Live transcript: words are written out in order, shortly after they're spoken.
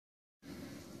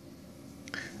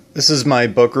This is my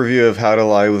book review of How to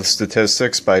Lie with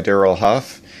Statistics by Darrell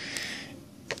Huff.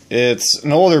 It's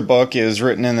an older book. It was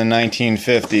written in the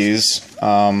 1950s.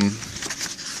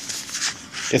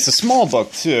 It's a small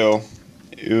book too.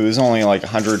 It was only like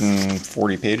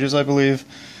 140 pages, I believe.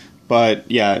 But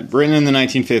yeah, written in the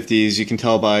 1950s. You can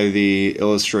tell by the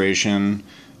illustration.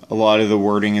 A lot of the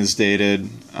wording is dated.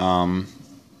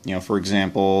 For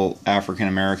example, African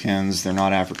Americans. They're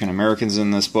not African Americans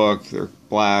in this book. They're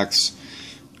blacks.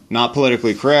 Not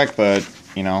politically correct, but,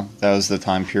 that was the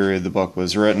time period the book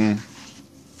was written.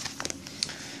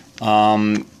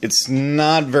 It's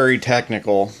not very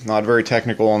technical in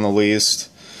the least.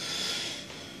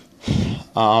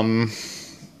 The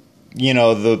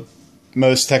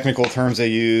most technical terms they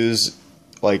use,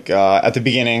 like at the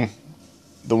beginning,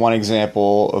 the one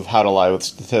example of how to lie with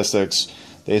statistics,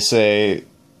 they say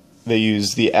they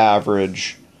use the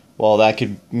average. Well, that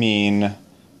could mean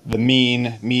the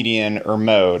mean, median, or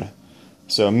mode.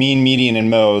 So mean, median, and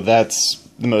mode, that's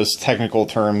the most technical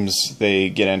terms they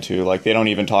get into. Like, they don't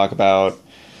even talk about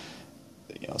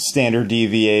standard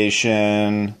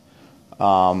deviation,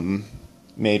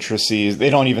 matrices.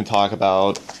 They don't even talk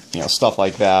about stuff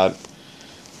like that.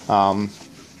 But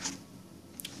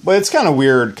it's kind of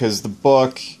weird because the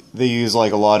book, they use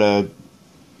like a lot of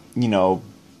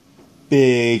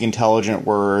big intelligent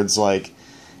words, like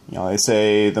they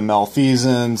say the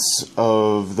malfeasance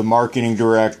of the marketing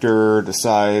director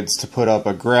decides to put up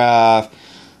a graph,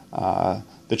 the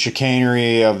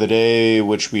chicanery of the day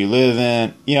which we live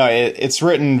in. It's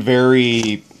written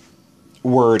very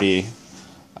wordy.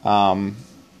 And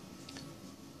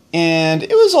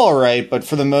it was alright, but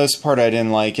for the most part I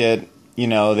didn't like it.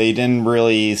 They didn't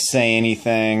really say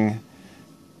anything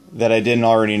that I didn't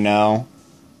already know.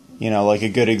 Like a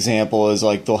good example is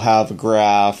like they'll have a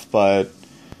graph, but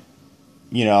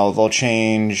they'll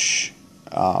change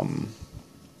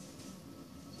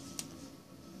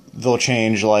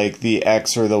like the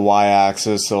X or the Y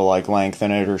axis, so like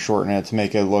lengthen it or shorten it to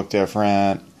make it look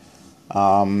different.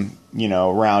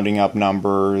 Rounding up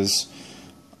numbers.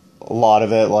 A lot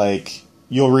of it, like,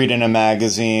 you'll read in a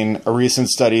magazine, a recent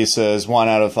study says 1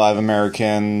 out of 5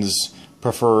 Americans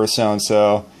prefer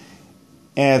so-and-so.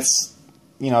 And it's,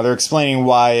 they're explaining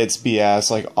why it's BS.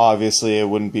 Like, obviously it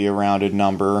wouldn't be a rounded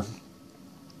number.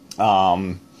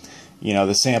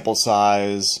 The sample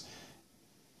size,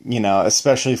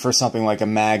 especially for something like a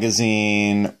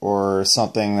magazine or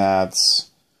something that's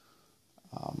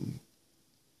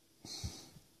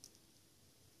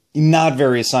not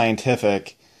very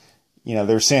scientific,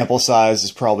 their sample size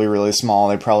is probably really small.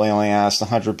 They probably only asked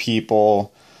 100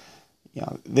 people.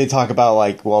 They talk about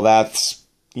like, well, that's,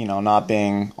 not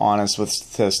being honest with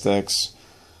statistics.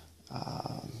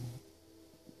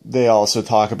 They also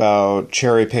talk about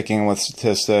cherry picking with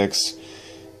statistics.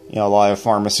 A lot of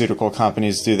pharmaceutical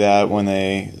companies do that when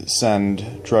they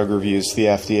send drug reviews to the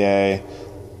FDA.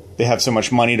 They have so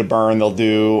much money to burn, they'll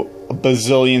do a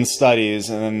bazillion studies,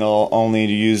 and then they'll only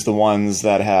use the ones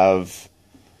that have,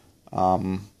 a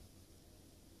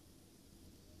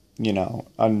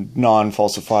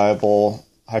non-falsifiable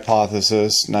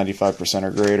hypothesis, 95%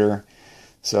 or greater.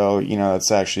 So,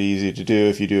 that's actually easy to do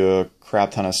if you do a crap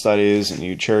ton of studies and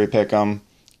you cherry pick them.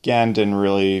 Again, didn't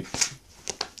really,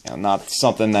 not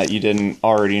something that you didn't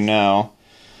already know.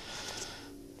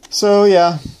 So,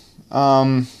 yeah.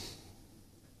 Not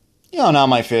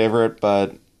my favorite,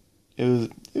 but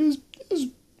it was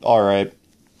alright.